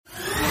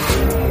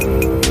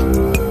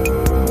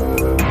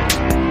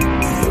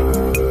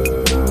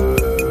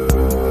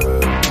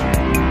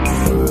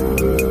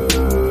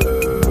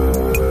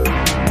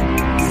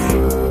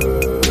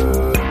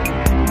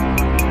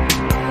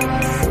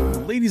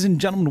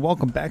gentlemen,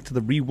 welcome back to the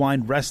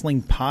WreWind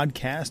Wrestling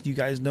Podcast. You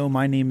guys know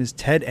my name is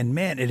Ted, and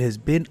man, it has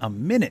been a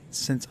minute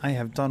since I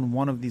have done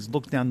one of these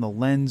Look Down the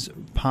Lens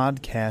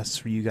podcasts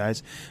for you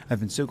guys. I've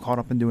been so caught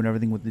up in doing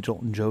everything with the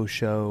Jolt and Joe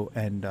show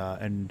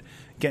and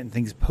getting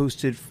things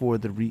posted for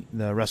the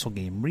Wrestle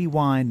Game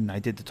Rewind, and I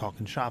did the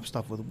Talking Shop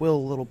stuff with Will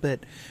a little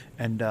bit,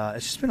 and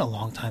it's just been a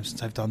long time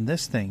since I've done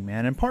this thing,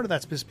 man. And part of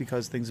that's just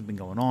because things have been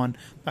going on.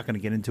 I'm not going to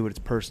get into it. It's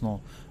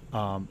personal.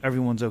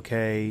 Everyone's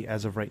okay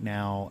as of right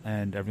now,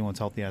 and everyone's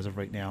healthy as of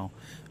right now.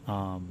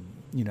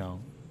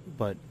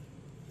 But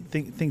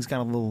things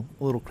got a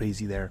little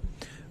crazy there.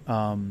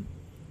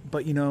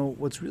 But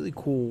what's really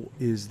cool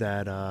is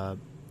that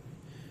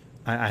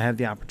I have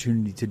the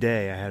opportunity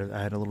today. I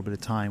had a little bit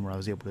of time where I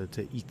was able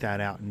to eke that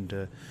out and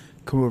to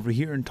come over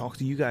here and talk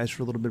to you guys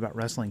for a little bit about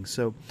wrestling.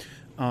 So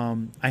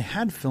I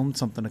had filmed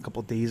something a couple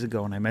of days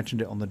ago, and I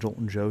mentioned it on the Jolt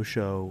and Joe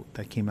show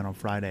that came out on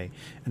Friday,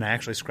 and I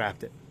actually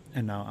scrapped it.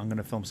 And now I'm going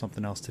to film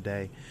something else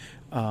today.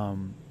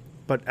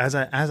 But as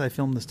I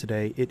film this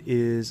today, it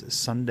is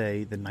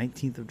Sunday, the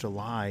 19th of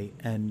July,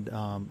 and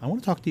I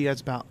want to talk to you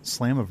guys about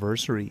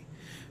Slammiversary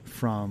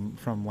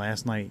from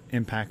last night,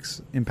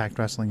 Impact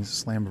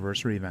Wrestling's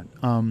Slammiversary event.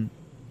 I'm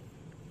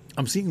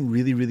seeing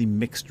really, really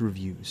mixed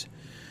reviews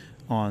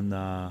on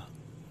the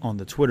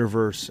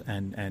Twitterverse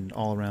and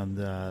all around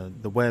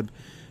the web.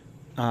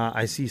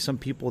 I see some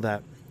people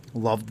that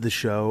loved the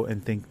show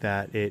and think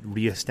that it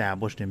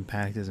reestablished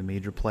Impact as a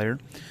major player.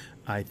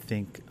 I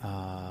think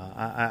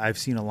I've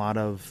seen a lot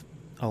of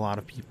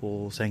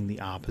people saying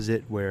the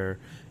opposite, where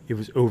it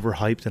was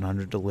overhyped and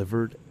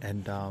underdelivered.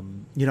 And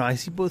I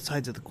see both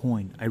sides of the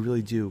coin. I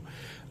really do.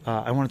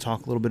 I want to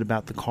talk a little bit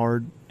about the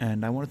card,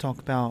 and I want to talk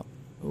about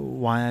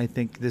why I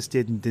think this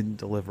did and didn't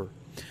deliver.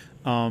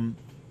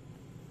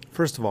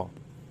 First of all,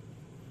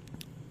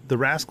 the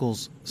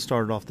Rascals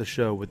started off the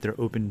show with their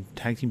open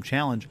tag team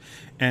challenge,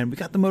 and we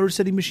got the Motor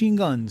City Machine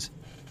Guns.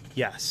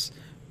 Yes,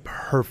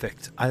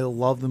 perfect. I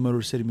love the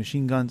Motor City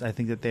Machine Guns. I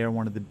think that they are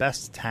one of the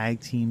best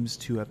tag teams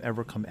to have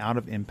ever come out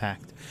of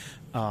Impact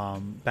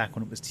back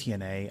when it was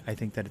TNA. I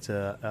think that it's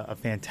a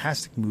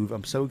fantastic move.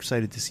 I'm so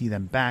excited to see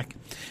them back,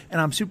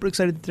 and I'm super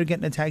excited that they're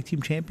getting a tag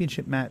team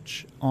championship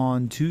match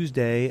on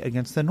Tuesday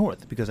against the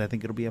North, because I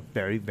think it'll be a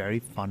very, very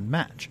fun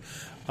match.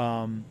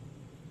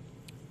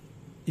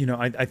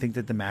 I think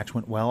that the match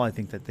went well. I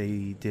think that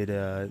they did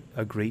a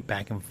great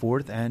back and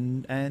forth,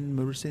 and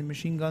Motor City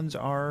Machine Guns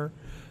are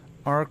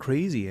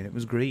crazy, and it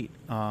was great.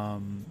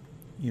 I'm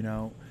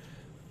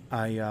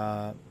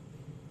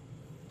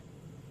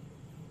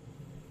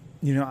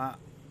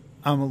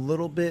a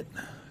little bit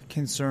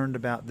concerned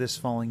about this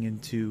falling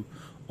into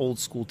old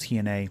school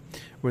TNA,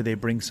 where they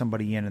bring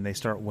somebody in and they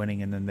start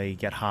winning, and then they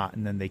get hot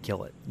and then they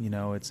kill it.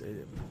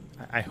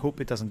 I hope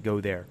it doesn't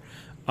go there.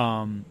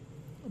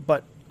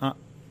 But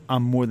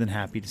I'm more than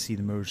happy to see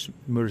the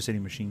Motor City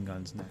Machine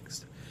Guns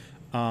next.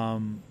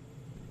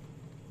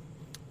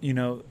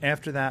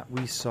 After that,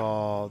 we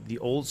saw the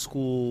old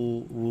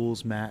school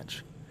rules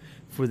match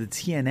for the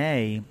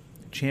TNA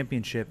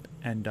championship.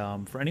 And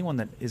for anyone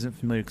that isn't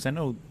familiar, because I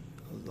know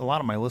a lot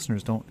of my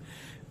listeners don't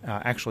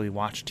actually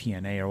watch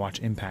TNA or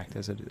watch Impact,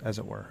 as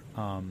it were.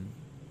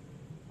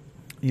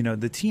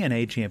 The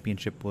TNA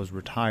championship was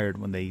retired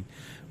when they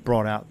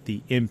brought out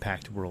the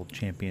Impact World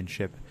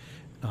Championship,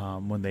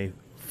 when they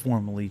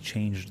formally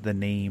changed the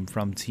name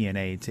from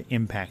TNA to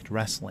Impact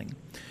Wrestling.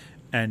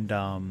 And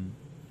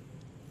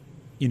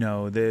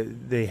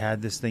they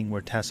had this thing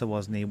where Tessa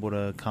wasn't able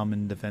to come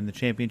and defend the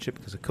championship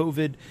because of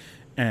COVID,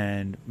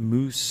 and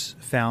Moose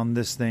found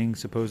this thing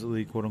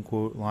supposedly, quote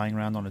unquote, lying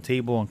around on a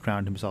table and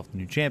crowned himself the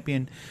new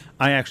champion.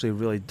 I actually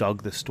really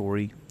dug the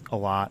story a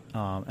lot,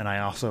 and I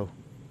also,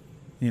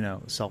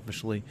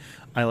 selfishly,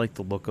 I like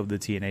the look of the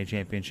TNA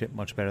championship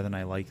much better than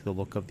I like the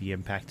look of the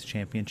Impact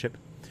championship.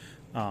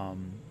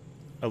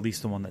 At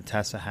least the one that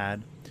Tessa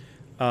had.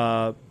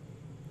 It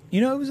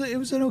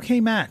was an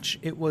okay match.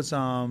 It was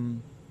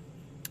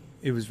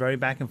very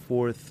back and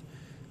forth.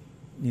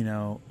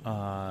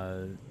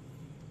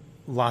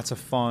 Lots of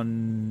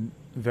fun,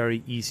 very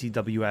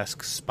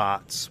ECW-esque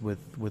spots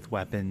with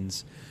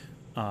weapons.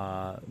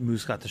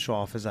 Moose got to show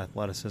off his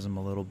athleticism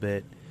a little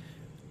bit.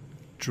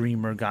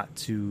 Dreamer got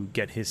to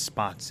get his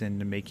spots in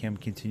to make him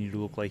continue to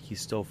look like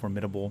he's still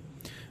formidable.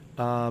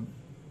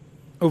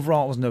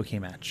 Overall, it was an okay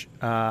match.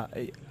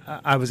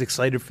 I was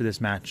excited for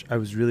this match. I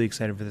was really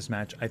excited for this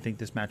match. I think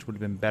this match would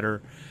have been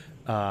better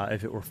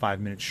if it were 5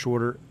 minutes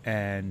shorter,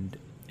 and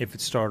if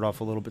it started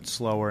off a little bit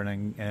slower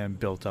and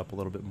built up a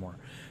little bit more.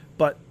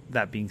 But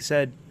that being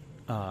said,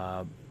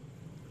 fun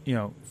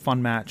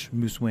match.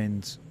 Moose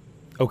wins.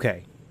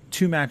 Okay.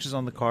 2 matches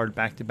on the card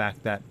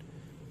back-to-back that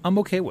I'm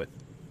okay with.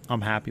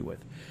 I'm happy with.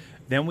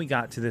 Then we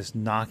got to this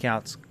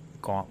Knockouts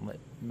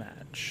Gauntlet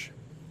match.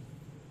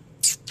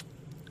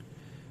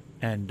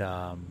 And,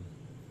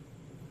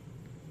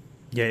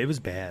 it was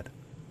bad.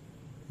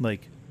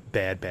 Like,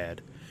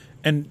 bad.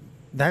 And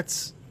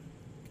that's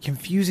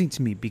confusing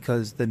to me,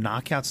 because the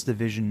Knockouts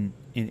division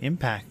in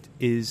Impact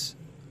is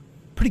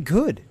pretty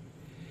good.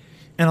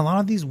 And a lot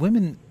of these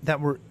women that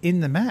were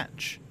in the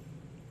match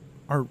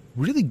are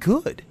really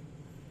good.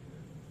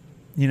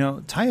 You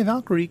know, Taya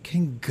Valkyrie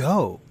can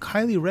go.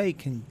 Kylie Rae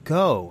can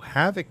go.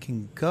 Havoc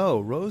can go.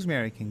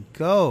 Rosemary can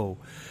go.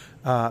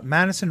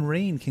 Madison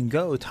Rayne can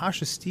go.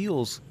 Tasha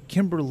Steelz,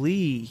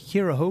 Kimberly,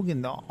 Kiera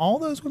Hogan, all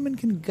those women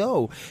can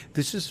go.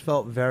 This just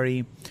felt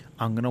very,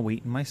 I'm going to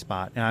wait in my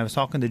spot. And I was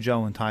talking to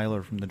Joe and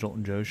Tyler from the Jolt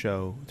and Joe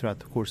show throughout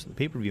the course of the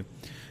pay-per-view.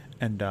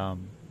 And,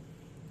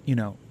 you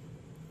know,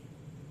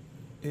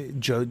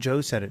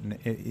 Joe said it, and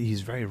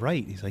he's very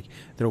right. He's like,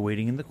 they're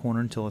waiting in the corner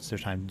until it's their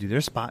time to do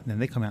their spot, and then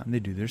they come out and they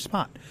do their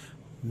spot.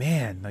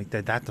 Man, like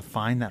that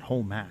defined that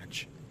whole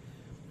match.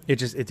 It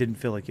didn't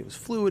feel like it was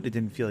fluid. It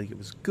didn't feel like it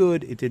was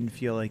good. It didn't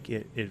feel like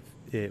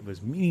it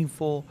was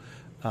meaningful.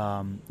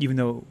 Even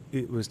though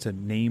it was to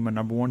name a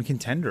number one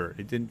contender,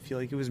 it didn't feel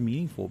like it was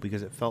meaningful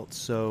because it felt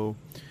so,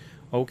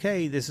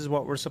 okay, this is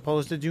what we're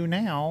supposed to do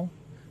now.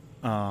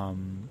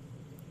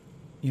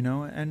 You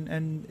know,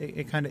 and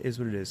it kind of is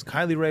what it is.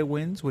 Kylie Rae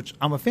wins, which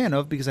I'm a fan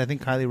of because I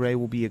think Kylie Rae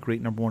will be a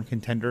great number one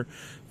contender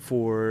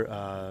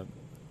for,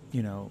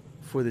 you know,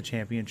 for the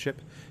championship.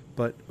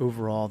 But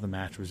overall, the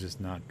match was just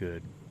not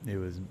good. It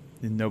was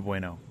no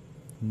bueno.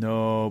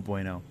 No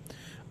bueno.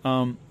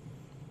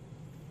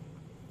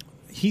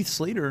 Heath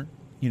Slater,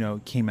 you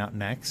know, came out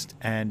next,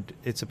 and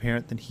it's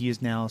apparent that he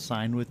is now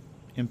signed with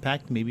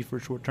Impact, maybe for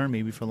short term,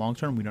 maybe for long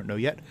term. We don't know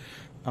yet.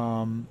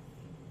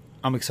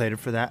 I'm excited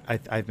for that.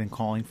 I've been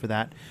calling for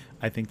that.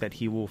 I think that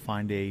he will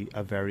find a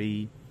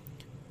very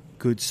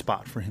good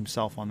spot for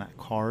himself on that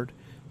card.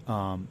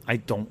 I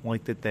don't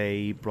like that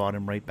they brought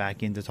him right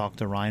back in to talk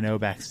to Rhino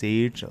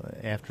backstage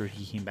after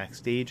he came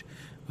backstage.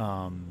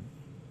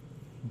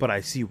 But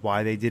I see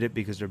why they did it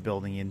because they're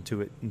building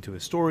into a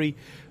story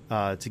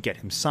to get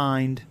him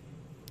signed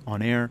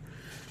on air.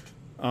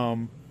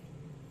 I'm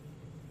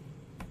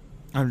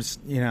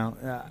just, you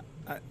know,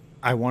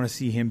 I want to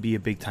see him be a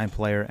big-time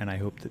player, and I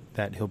hope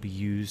that he'll be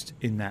used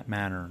in that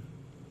manner,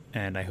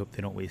 and I hope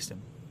they don't waste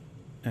him.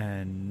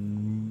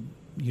 And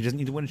he doesn't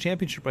need to win a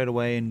championship right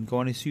away and go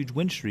on his huge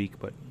win streak,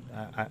 but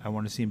I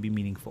want to see him be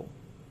meaningful.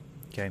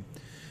 Okay?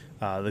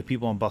 The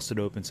people on Busted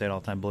Open say it all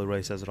the time. Billy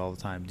Ray says it all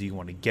the time. Do you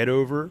want to get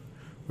over,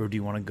 or do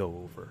you want to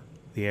go over?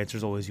 The answer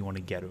is always you want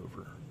to get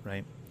over,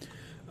 right?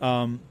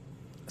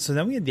 So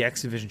then we had the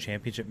X Division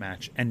Championship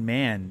match, and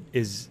man,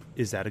 is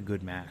that a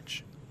good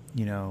match.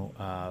 You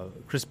know,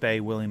 Chris Bay,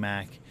 Willie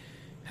Mack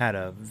had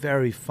a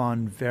very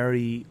fun,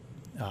 very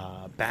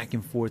back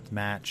and forth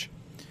match.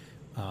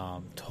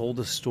 Told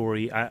a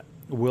story.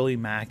 Willie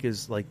Mack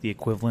is like the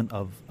equivalent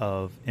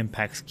of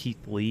Impact's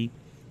Keith Lee,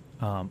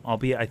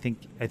 albeit I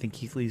think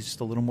Keith Lee is just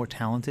a little more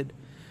talented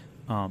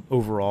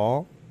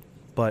overall.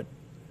 But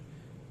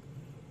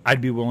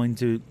I'd be willing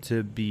to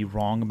be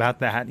wrong about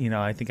that. You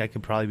know, I think I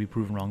could probably be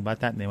proven wrong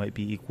about that, and they might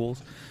be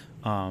equals.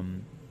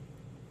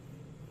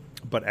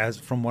 But as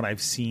from what I've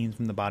seen,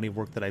 from the body of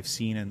work that I've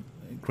seen, and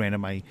granted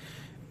my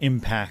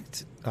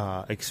Impact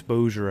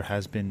exposure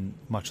has been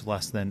much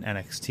less than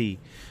NXT,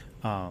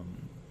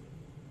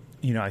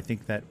 you know, I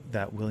think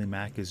that Willie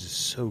Mack is just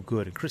so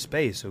good, and Chris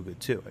Bay is so good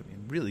too. I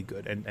mean, really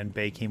good. And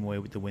Bay came away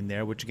with the win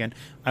there, which again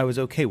I was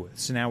okay with.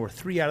 So now we're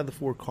 3 out of the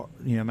 4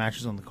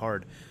 matches on the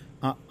card.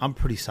 I'm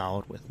pretty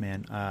solid with,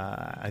 man.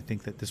 I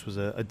think that this was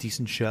a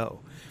decent show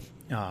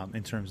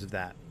in terms of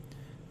that.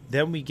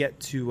 Then we get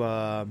to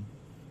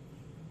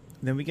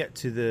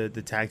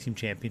the tag team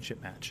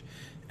championship match,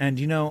 and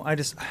you know,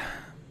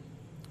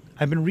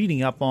 I've been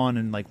reading up on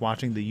and like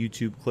watching the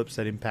YouTube clips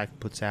that Impact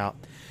puts out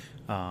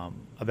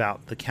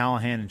about the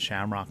Callahan and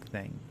Shamrock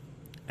thing,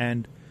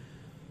 and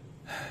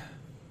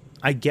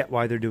I get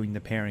why they're doing the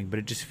pairing, but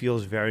it just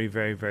feels very,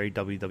 very, very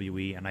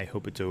WWE, and I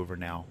hope it's over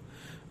now.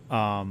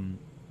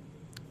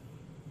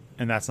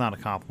 And that's not a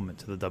compliment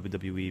to the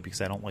WWE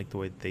because I don't like the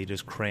way that they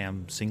just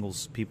cram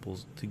singles people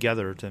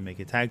together to make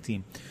a tag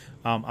team.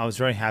 I was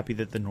very happy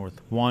that the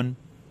North won.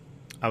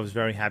 I was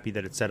very happy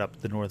that it set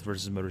up the North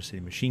versus Motor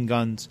City Machine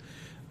Guns.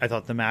 I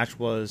thought the match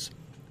was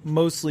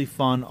mostly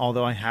fun,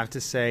 although I have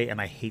to say, and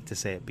I hate to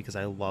say it because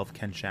I love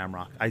Ken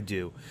Shamrock. I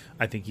do.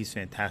 I think he's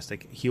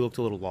fantastic. He looked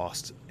a little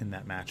lost in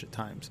that match at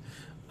times.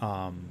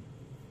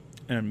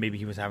 And maybe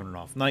he was having an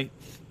off night.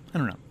 I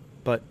don't know.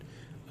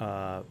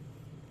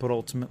 But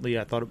ultimately,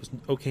 I thought it was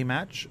an okay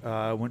match.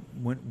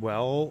 Went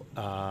well.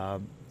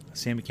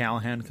 Sami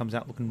Callihan comes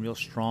out looking real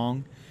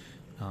strong.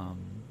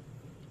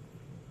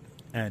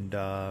 And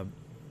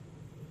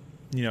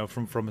you know,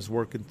 from his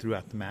work and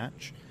throughout the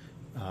match.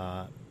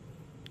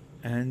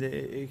 And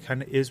it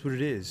kind of is what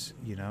it is,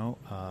 you know.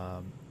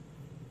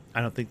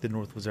 I don't think the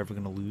North was ever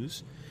going to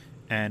lose.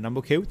 And I'm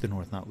okay with the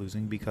North not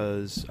losing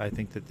because I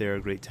think that they're a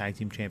great tag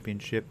team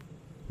championship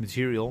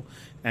material,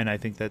 and I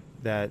think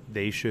that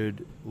they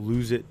should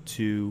lose it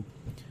to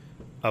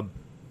a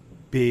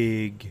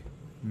big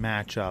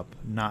matchup,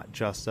 not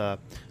just we're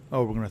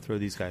going to throw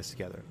these guys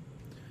together.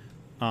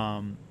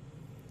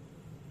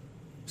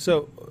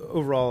 So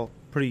overall,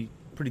 pretty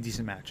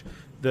decent match.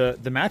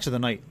 The match of the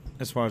night,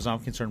 as far as I'm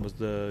concerned, was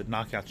the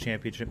Knockout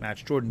Championship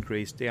match. Jordan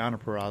Grace,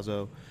 Deonna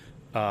Purrazzo.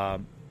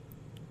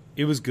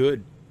 It was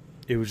good.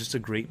 It was just a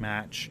great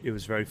match. It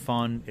was very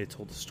fun. It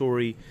told the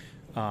story.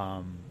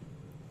 And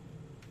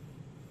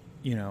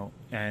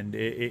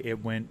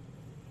it went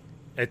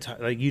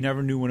like you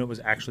never knew when it was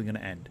actually going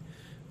to end.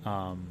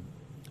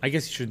 I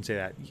guess you shouldn't say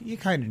that. You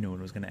kind of knew when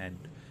it was going to end,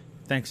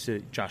 thanks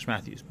to Josh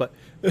Matthews. But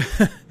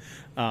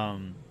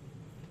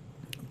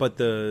but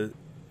the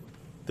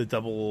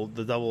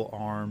double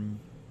arm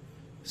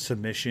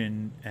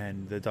submission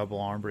and the double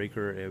arm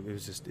breaker, it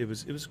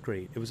was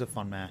great. It was a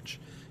fun match.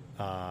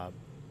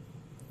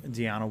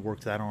 Deanna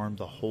worked that arm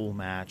the whole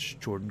match.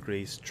 Jordan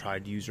Grace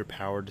tried to use her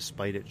power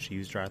despite it. She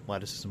used her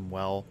athleticism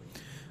well.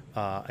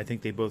 I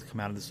think they both come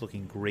out of this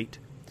looking great.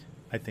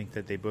 I think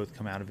that they both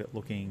come out of it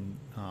looking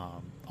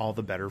all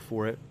the better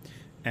for it.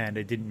 And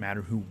it didn't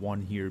matter who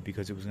won here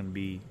because it was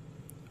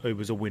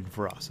a win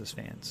for us as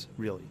fans,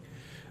 really.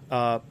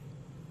 Then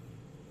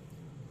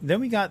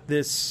we got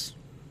this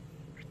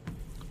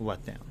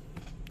letdown.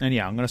 And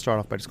yeah, I'm going to start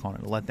off by just calling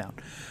it a letdown.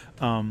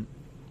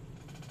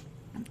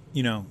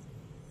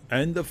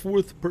 And the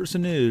fourth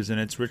person and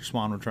it's Rich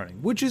Swann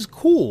returning, which is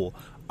cool.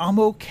 I'm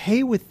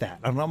okay with that.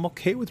 I'm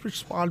okay with Rich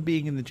Swann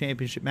being in the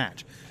championship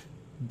match.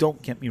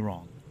 Don't get me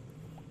wrong.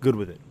 Good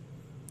with it.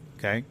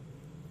 Okay?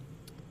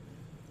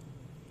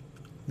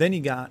 Then you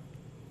got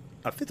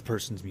a fifth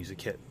person's music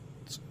hit.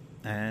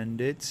 And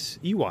it's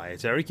EY.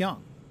 It's Eric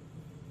Young.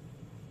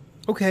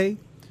 Okay.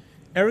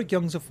 Eric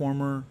Young's a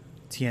former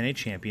TNA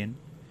champion.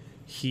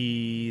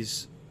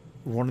 He's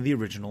one of the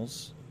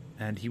originals.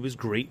 And he was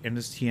great in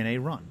his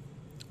TNA run.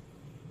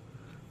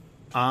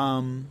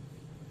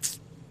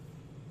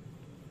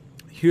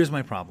 Here's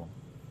my problem.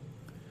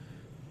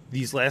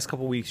 These last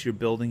couple weeks, you're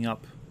building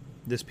up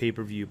this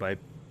pay-per-view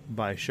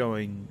by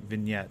showing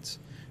vignettes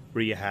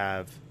where you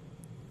have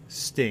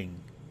Sting.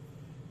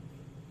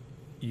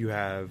 You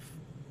have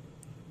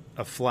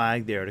a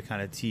flag there to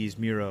kind of tease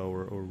Miro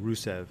or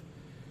Rusev.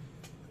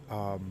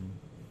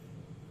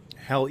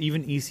 Hell,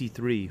 even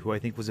EC3, who I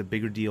think was a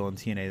bigger deal in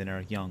TNA than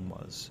Eric Young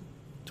was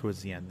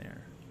towards the end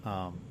there.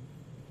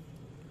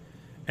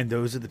 And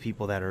those are the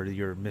people that are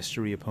your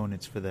mystery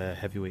opponents for the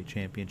heavyweight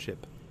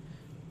championship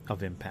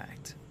of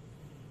Impact.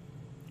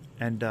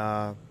 And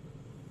I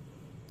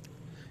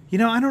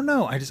don't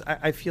know.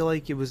 I feel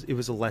like it was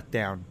a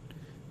letdown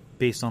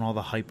based on all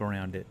the hype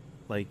around it.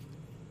 Like,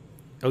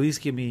 at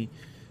least give me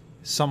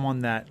someone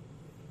that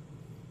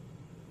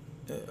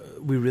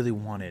we really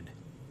wanted.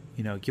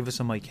 Give us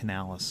a Mike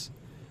Canales,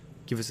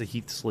 give us a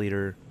Heath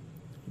Slater,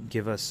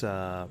 give us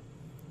an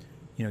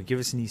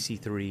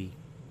EC3,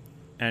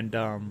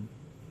 and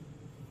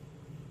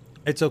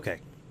it's okay.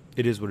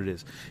 It is what it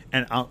is.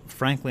 And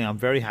frankly, I'm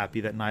very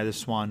happy that neither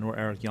Swann nor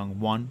Eric Young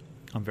won.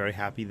 I'm very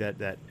happy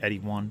that Eddie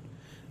won.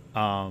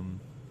 And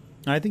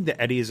I think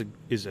that Eddie is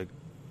a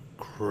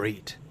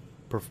great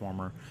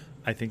performer.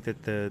 I think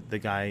that the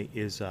guy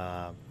is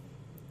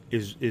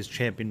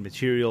champion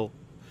material.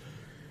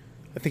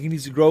 I think he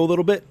needs to grow a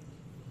little bit,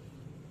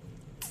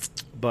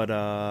 but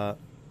I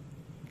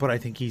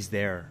think he's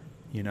there.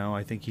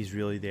 I think he's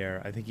really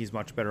there. I think he's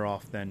much better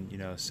off than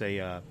say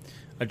a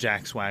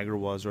Jack Swagger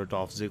was or a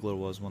Dolph Ziggler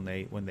was when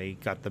they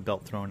got the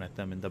belt thrown at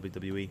them in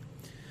WWE.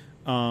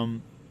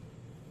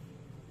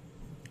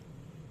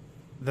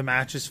 The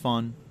match is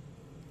fun.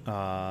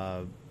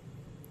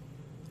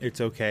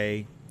 It's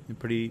okay.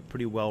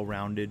 Pretty well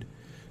rounded.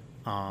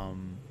 I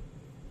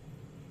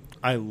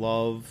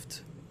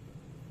loved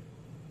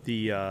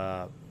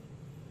the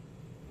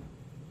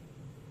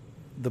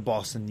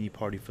Boston Knee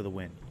Party for the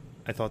win.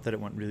 I thought that it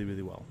went really,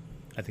 really well.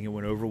 I think it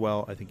went over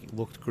well. I think it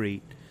looked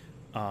great.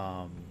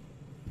 And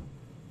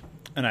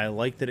I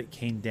like that it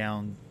came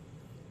down.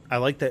 I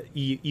like that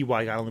EY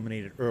got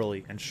eliminated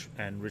early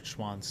and Rich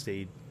Swann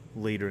stayed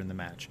later in the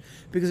match,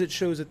 because it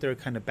shows that they're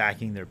kind of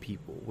backing their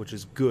people, which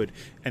is good.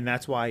 And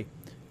that's why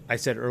I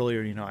said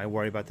earlier, I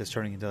worry about this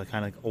turning into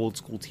kind of like old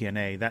school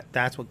TNA.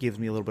 That's what gives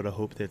me a little bit of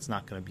hope that it's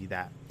not going to be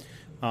that.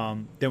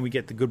 Then we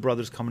get the Good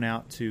Brothers coming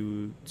out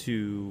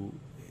to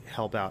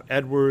help out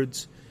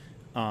Edwards.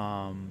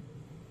 And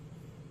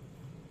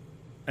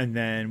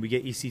then we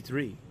get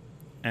EC3.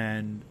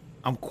 And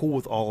I'm cool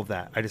with all of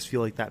that. I just feel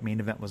like that main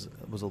event was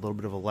a little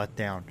bit of a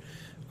letdown.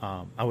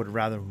 I would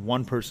rather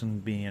one person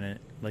be in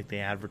it like they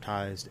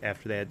advertised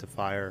after they had to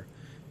fire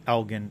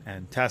Elgin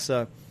and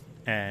Tessa.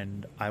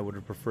 And I would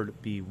have preferred it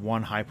be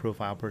one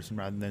high-profile person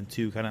rather than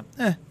two kind of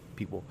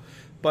people.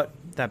 But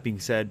that being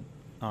said,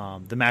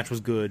 the match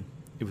was good.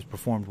 It was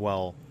performed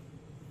well.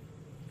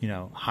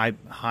 High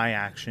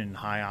action,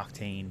 high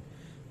octane,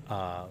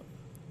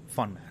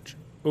 fun match.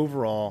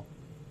 Overall,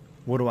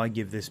 what do I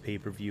give this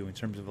pay-per-view in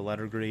terms of a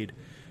letter grade?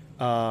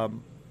 The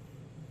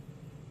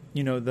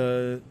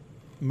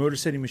Motor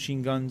City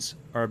Machine Guns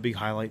are a big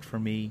highlight for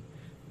me.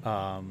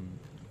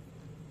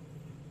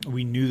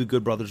 We knew the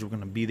Good Brothers were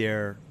going to be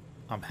there.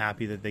 I'm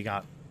happy that they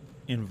got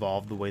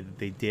involved the way that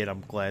they did.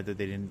 I'm glad that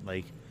they didn't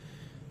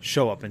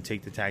show up and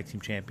take the tag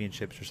team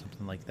championships or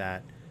something like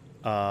that.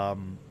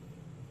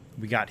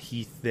 We got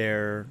Heath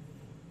there,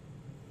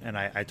 and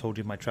I told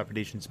you my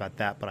trepidations about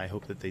that, but I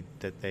hope that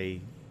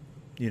they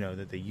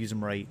use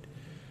him right.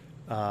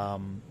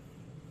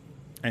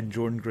 and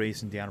Jordan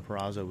Grace and Deanna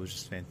Purrazzo was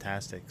just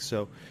fantastic.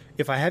 So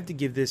if I had to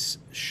give this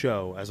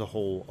show as a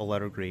whole a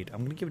letter grade, I'm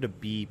going to give it a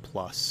B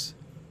plus,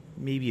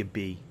 maybe a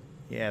B.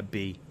 Yeah,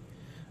 B.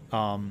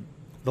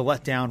 The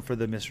letdown for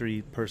the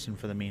mystery person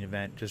for the main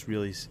event just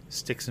really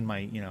sticks in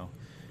my,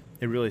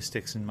 it really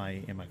sticks in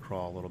my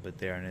craw a little bit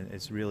there, and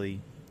it's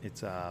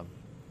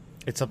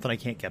something I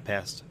can't get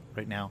past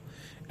right now.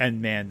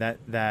 And man, that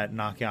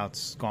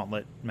knockouts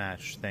gauntlet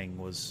match thing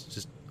was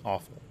just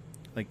awful.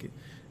 Like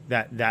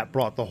that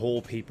brought the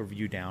whole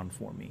pay-per-view down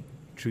for me,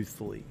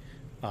 truthfully.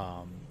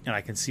 And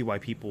I can see why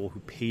people who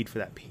paid for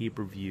that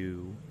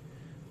pay-per-view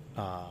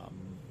are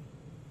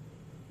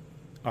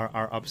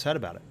upset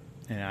about it.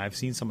 And I've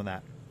seen some of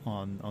that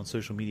on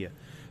social media.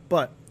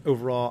 But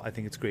overall, I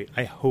think it's great.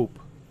 I hope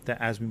that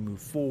as we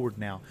move forward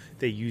now,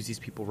 they use these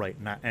people right.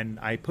 And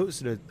I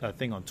posted a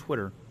thing on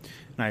Twitter,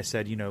 and I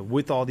said,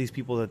 with all these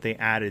people that they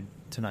added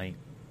tonight,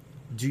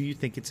 do you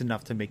think it's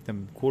enough to make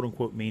them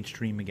quote-unquote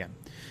mainstream again?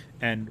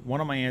 And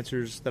one of my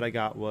answers that I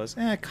got was,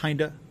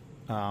 kinda.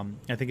 I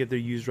think if they're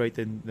used right,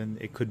 then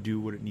it could do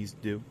what it needs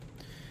to do.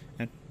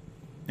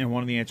 And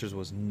one of the answers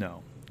was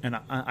no. And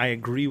I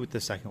agree with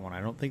the second one. I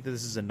don't think that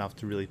this is enough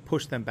to really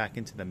push them back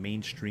into the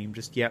mainstream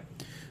just yet.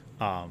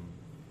 I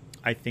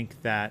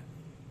think that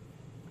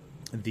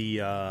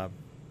I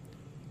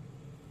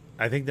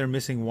think they're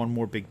missing one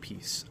more big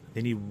piece.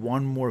 They need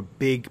one more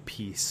big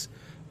piece.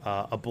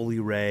 A Bully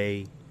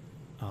Ray,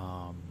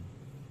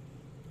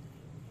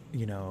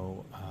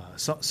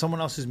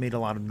 someone else who's made a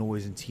lot of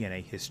noise in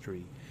TNA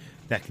history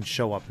that can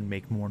show up and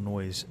make more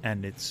noise.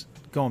 And it's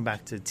going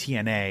back to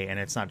TNA, and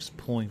it's not just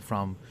pulling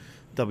from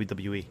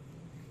WWE.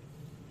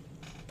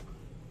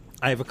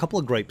 I have a couple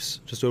of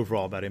gripes just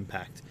overall about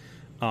Impact.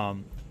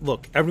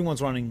 Look,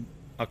 everyone's running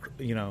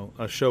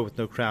a show with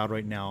no crowd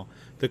right now.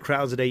 The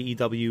crowds at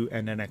AEW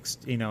and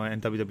NXT,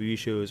 and WWE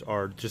shows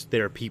are just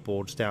their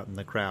people just out in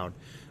the crowd.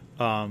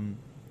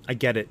 I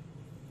get it.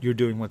 You're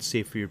doing what's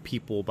safe for your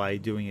people by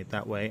doing it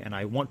that way, and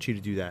I want you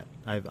to do that.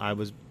 I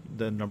was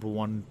the number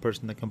one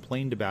person that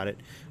complained about it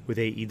with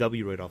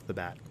AEW right off the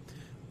bat.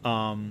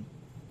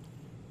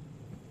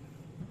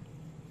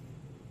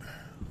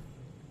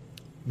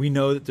 We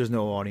know that there's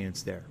no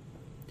audience there.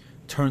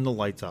 Turn the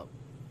lights up.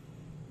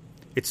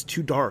 It's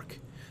too dark.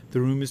 The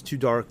room is too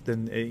dark.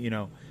 Then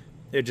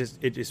it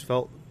just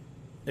felt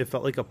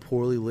like a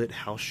poorly lit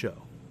house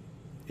show.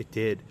 It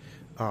did.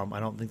 I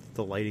don't think that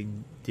the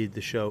lighting did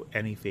the show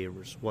any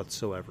favors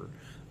whatsoever.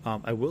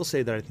 I will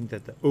say that I think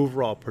that the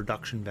overall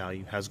production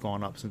value has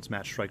gone up since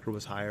Matt Stryker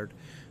was hired.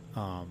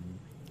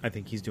 I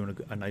think he's doing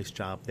a nice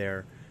job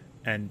there.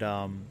 And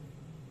then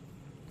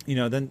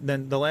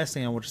the last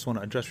thing I just want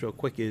to address real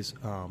quick is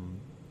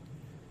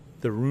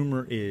the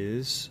rumor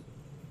is,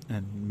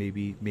 and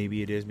maybe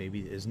it is, maybe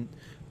it isn't.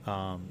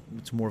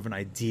 It's more of an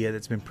idea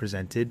that's been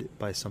presented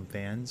by some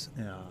fans,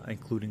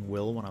 including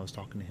Will when I was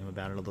talking to him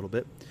about it a little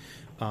bit.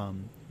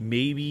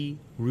 Maybe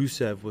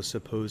Rusev was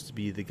supposed to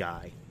be the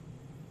guy.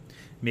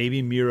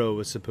 Maybe Miro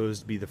was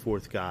supposed to be the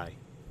fourth guy.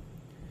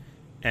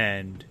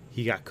 And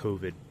he got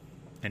COVID,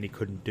 and he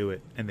couldn't do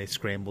it, and they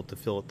scrambled to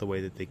fill it the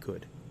way that they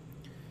could.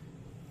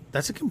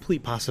 That's a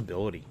complete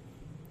possibility.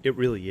 It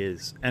really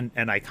is. And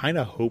I kind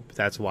of hope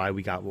that's why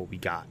we got what we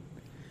got.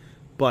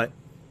 But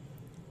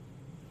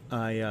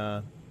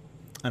I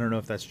don't know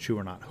if that's true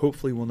or not.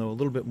 Hopefully we'll know a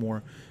little bit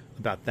more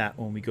about that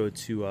when we go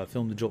to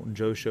film the Jolt and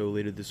Joe show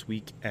later this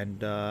week,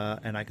 and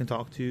I can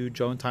talk to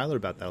Joe and Tyler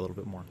about that a little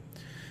bit more.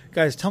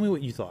 Guys, tell me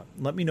what you thought.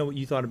 Let me know what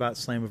you thought about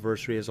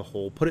Slammiversary as a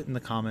whole. Put it in the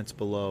comments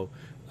below.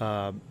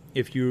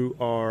 If you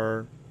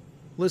are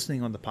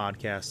listening on the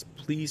podcast,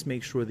 please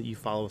make sure that you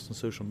follow us on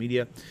social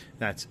media.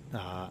 That's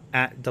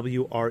at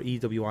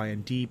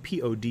WREWIND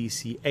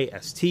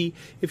PODCAST.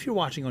 If you're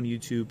watching on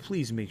YouTube,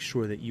 please make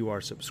sure that you are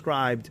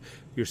subscribed.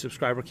 Your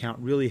subscriber count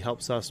really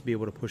helps us be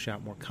able to push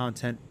out more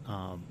content.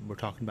 We're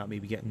talking about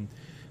maybe getting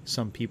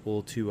some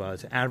people to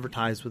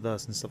advertise with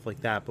us and stuff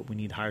like that, but we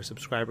need higher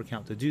subscriber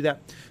count to do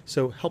that.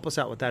 So help us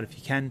out with that if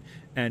you can.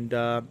 And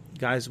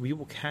guys, we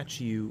will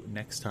catch you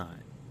next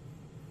time.